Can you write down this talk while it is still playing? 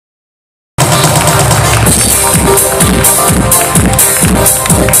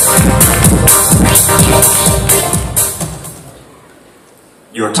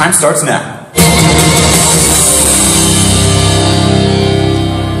Your time starts now.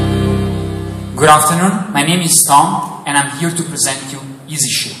 Good afternoon, my name is Tom and I'm here to present you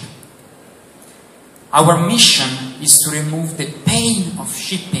Easyship. Our mission is to remove the pain of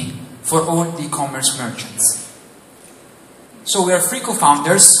shipping for all the e-commerce merchants. So we are three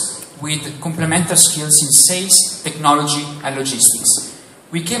co-founders with complementary skills in sales, technology and logistics.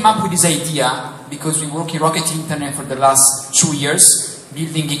 We came up with this idea because we work in Rocket Internet for the last 2 years,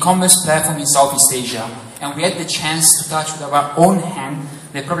 building e-commerce platform in Southeast Asia, and we had the chance to touch with our own hand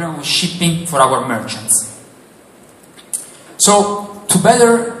the problem of shipping for our merchants. So, to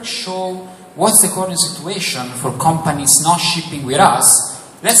better show what's the current situation for companies not shipping with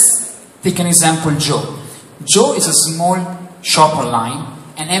us, let's take an example, Joe. Joe is a small shop online,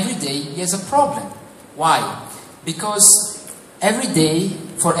 and every day he has a problem. Why? Because every day,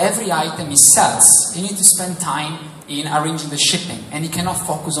 for every item he sells, he needs to spend time in arranging the shipping, and he cannot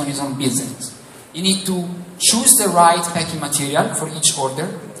focus on his own business. You need to choose the right packing material for each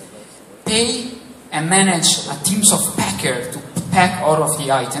order, pay and manage a team of packers to pack all of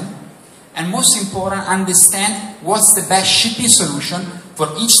the item, and most important, understand what's the best shipping solution for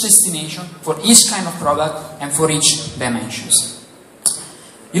each destination, for each kind of product, and for each dimensions.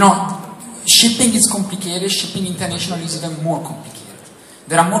 You know, shipping is complicated, shipping international is even more complicated.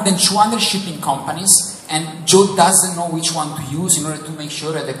 There are more than 200 shipping companies, and Joe doesn't know which one to use in order to make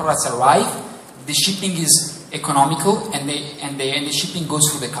sure that the products arrive. The shipping is economical, and the shipping goes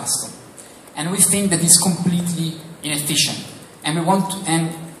through the custom. And we think that it's completely inefficient. And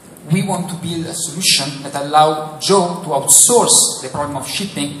we want to build a solution that allows Joe to outsource the problem of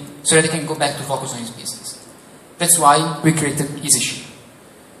shipping so that he can go back to focus on his business. That's why we created Easyship.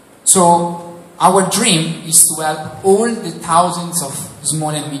 So our dream is to help all the thousands of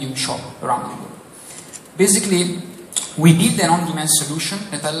small and medium shops around the world. Basically, we build an on-demand solution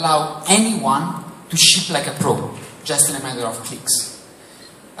that allows anyone to ship like a pro, just in a matter of clicks.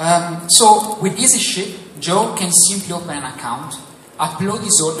 So with Easyship, Joe can simply open an account, upload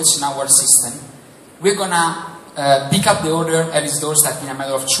his orders in our system. We're gonna pick up the order at his doorstep in a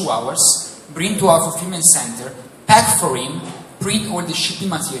matter of 2 hours, bring to our fulfillment center, pack for him, print all the shipping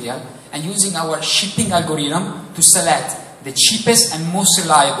material, and using our shipping algorithm to select the cheapest and most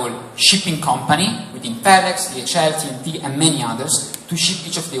reliable shipping company within FedEx, DHL, TNT, and many others to ship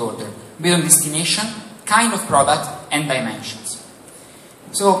each of the order, based on destination, kind of product, and dimensions.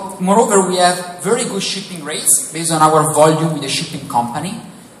 So, moreover, we have very good shipping rates based on our volume with the shipping company.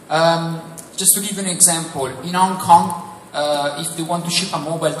 Just to give you an example, in Hong Kong, if they want to ship a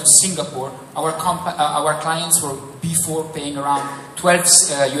mobile to Singapore, our clients were before paying around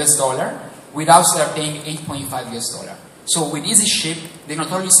 $12 US, with us they are paying $8.5 US. So with Easyship, they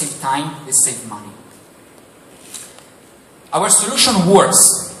not only save time, they save money. Our solution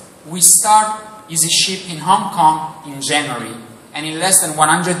works. We start Easyship in Hong Kong in January, and in less than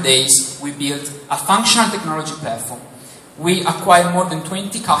 100 days, we built a functional technology platform. We acquire more than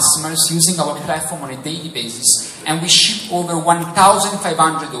 20 customers using our platform on a daily basis, and we ship over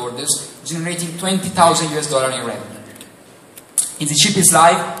 1,500 orders, generating $20,000 US in revenue. Easyship is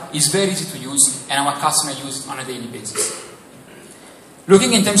live, it's very easy to use, and our customers use it on a daily basis.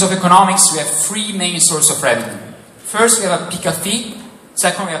 Looking in terms of economics, we have three main sources of revenue. First, we have a pickup fee.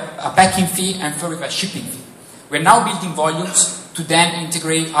 Second, we have a packing fee. And third, we have a shipping fee. We're now building volumes to then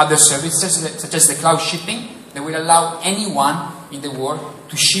integrate other services, such as the cloud shipping, that will allow anyone in the world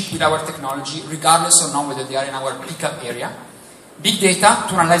to ship with our technology, regardless or not whether they are in our pickup area. Big data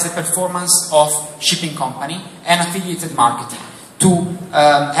to analyze the performance of shipping company, and affiliated marketing to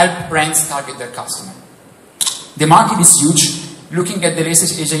help brands target their customer. The market is huge. Looking at the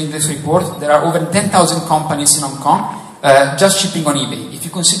latest Asia Index report, there are over 10,000 companies in Hong Kong just shipping on eBay. If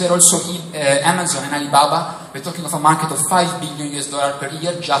you consider also Amazon and Alibaba, we're talking of a market of $5 billion US per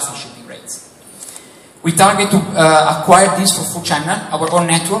year just in shipping rates. We target to acquire this for full channel, our own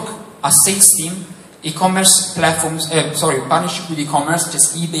network, a sales team, e-commerce platforms, partnership with e-commerce,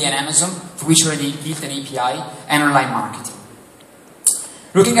 just eBay and Amazon, for which we already built an API, and online marketing.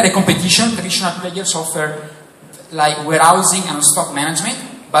 Looking at the competition, traditional players offer like warehousing and stock management,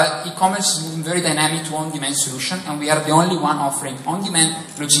 but e-commerce is moving very dynamic to on-demand solution, and we are the only one offering on-demand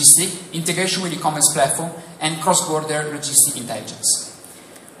logistic, integration with e-commerce platform, and cross-border logistic intelligence.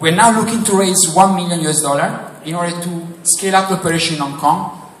 We're now looking to raise $1 million US in order to scale up the operation in Hong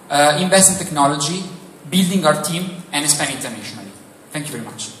Kong, invest in technology, building our team, and expand internationally. Thank you very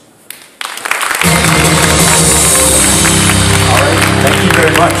much. All right, thank you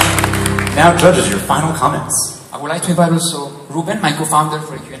very much. Now, judges, your final comments. I would like to invite also Ruben, my co-founder,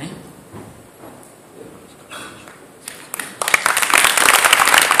 for a Q&A.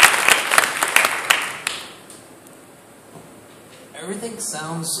 everything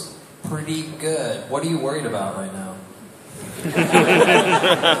sounds pretty good. What are you worried about right now?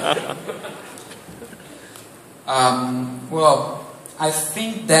 Well, I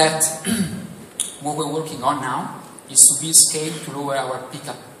think that what we're working on now is to be scaled to lower our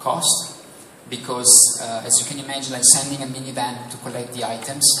pickup cost, because as you can imagine, like sending a minivan to collect the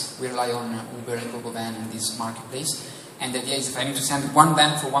items, we rely on Uber and GoGoVan and this marketplace. And the idea is if I need to send one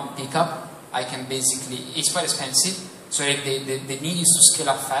van for one pickup, I can basically, it's quite expensive, so the need is to scale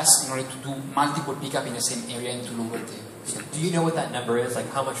up fast in order to do multiple pickup in the same area and to lower the... Do you know what that number is? Like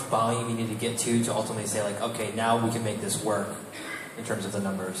how much volume you need to get to ultimately say like, okay, now we can make this work in terms of the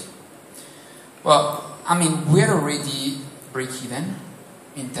numbers? Well, I mean, we're already break-even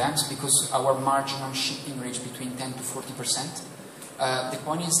in terms because our margin on shipping range between 10 to 40%. The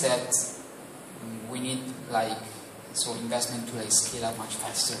point is that we need investment to scale up much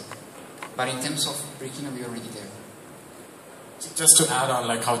faster. But in terms of break-even, we're already there. Just to add on,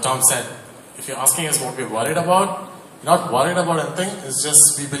 like how Tom said, if you're asking us what we're worried about, not worried about anything, it's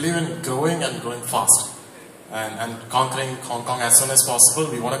just we believe in growing and growing fast. And conquering Hong Kong as soon as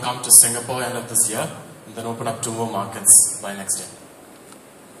possible. We want to come to Singapore end of this year and then open up 2 more markets by next year.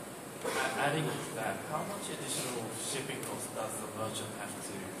 Adding to that, how much additional shipping cost does the merchant have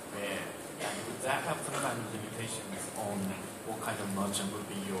to bear? And would that have some kind of limitations on what kind of merchant would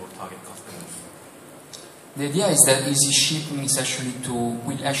be your target customers? The idea is that Easyship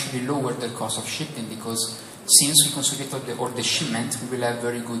will actually lower the cost of shipping, because since we consolidate all the shipment, we will have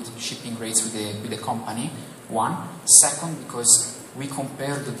very good shipping rates with the company. One. Second, because we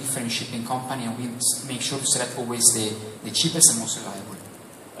compare the different shipping company and we make sure to select always the cheapest and most reliable.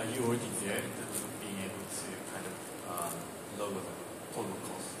 Are you already there in terms of being able to kind of lower the total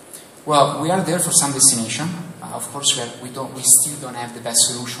cost? Well, we are there for some destination. Of course, we still don't have the best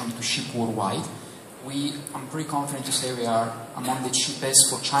solution to ship worldwide. I'm pretty confident to say we are among the cheapest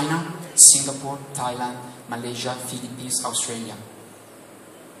for China, Singapore, Thailand, Malaysia, Philippines, Australia.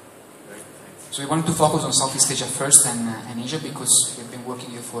 So we wanted to focus on Southeast Asia first and Asia, because we've been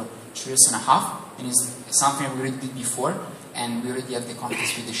working here for 3.5 years, and it's something we already did before, and we already have the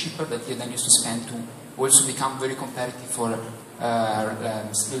contacts with the shipper that we then used to spend to also become very competitive for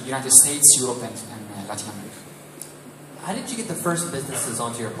the United States, Europe, and Latin America. How did you get the first businesses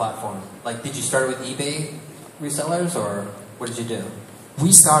onto your platform? Like, did you start with eBay resellers, or what did you do?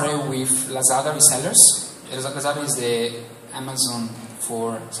 We started with Lazada resellers. Lazada is the Amazon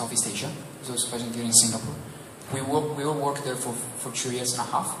for Southeast Asia. So it's present here in Singapore. We all worked there for 3.5 years,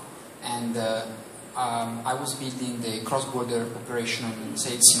 and I was building the cross-border operation and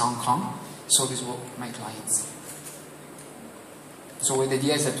sales in Hong Kong. So these were my clients. So the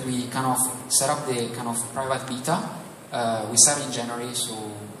idea is that we kind of set up the kind of private beta. We started in January, so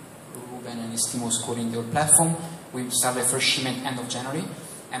Ruben and his team was coding their platform. We started the first shipment end of January,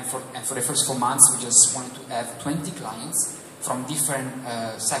 and for the first 4 months, we just wanted to have 20 clients from different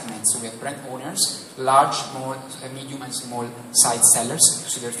segments. So we have brand owners, large, small, medium, and small size sellers to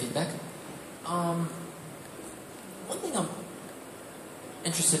see their feedback. One thing I'm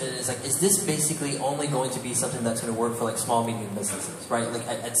interested in is is this basically only going to be something that's going to work for small, medium businesses, right? Like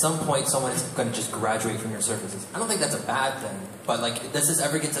at some point, someone is going to just graduate from your services. I don't think that's a bad thing, but does this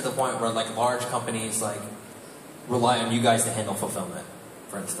ever get to the point where large companies rely on you guys to handle fulfillment,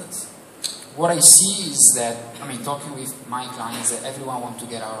 for instance? What I see is that, talking with my clients, that everyone wants to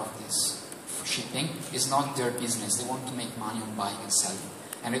get out of this shipping. It's not their business. They want to make money on buying and selling.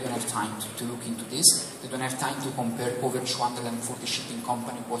 And they don't have time to look into this. They don't have time to compare over 240 shipping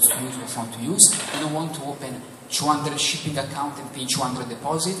companies, what to use, what not to use. They don't want to open 200 shipping account and pay 200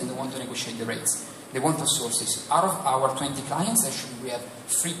 deposit, and they want to negotiate the rates. They want to source this. Out of our 20 clients, actually we have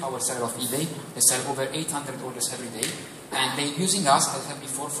 3 power sellers of eBay. They sell over 800 orders every day. And they're using us, as I said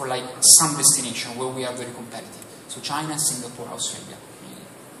before, for some destination where we are very competitive. So China, Singapore, Australia.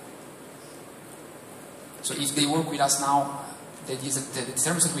 So if they work with us now, the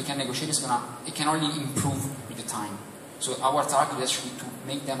terms that we can negotiate it can only improve with the time. So our target is actually to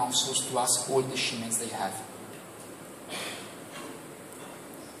make them outsource to us all the shipments they have.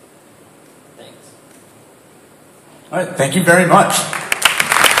 Thanks. All right, thank you very much.